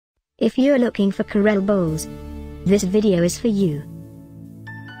If you're looking for Corelle bowls, this video is for you.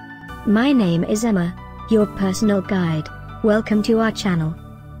 My name is Emma, your personal guide. Welcome to our channel.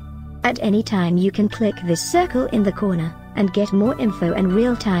 At any time you can click this circle in the corner, and get more info and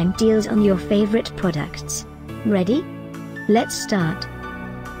real-time deals on your favorite products. Ready? Let's start.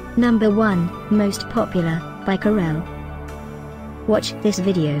 Number 1, Most Popular, by Corelle. Watch this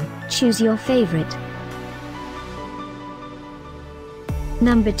video, choose your favorite.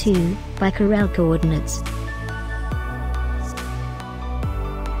 Number 2, by Corelle Coordinates.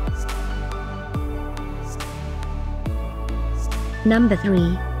 Number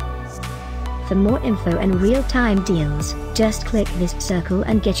 3. For more info and real-time deals, just click this circle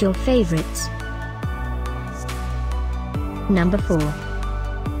and get your favorites. Number 4.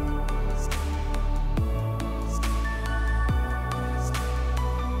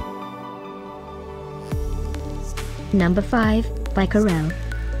 Number 5, by Corelle.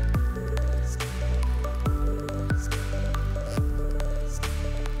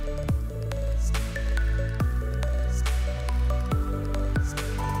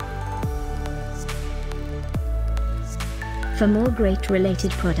 For more great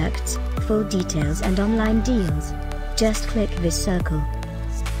related products, full details and online deals, just click this circle.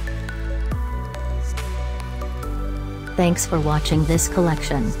 Thanks for watching this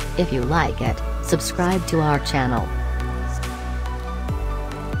collection. If you like it, subscribe to our channel.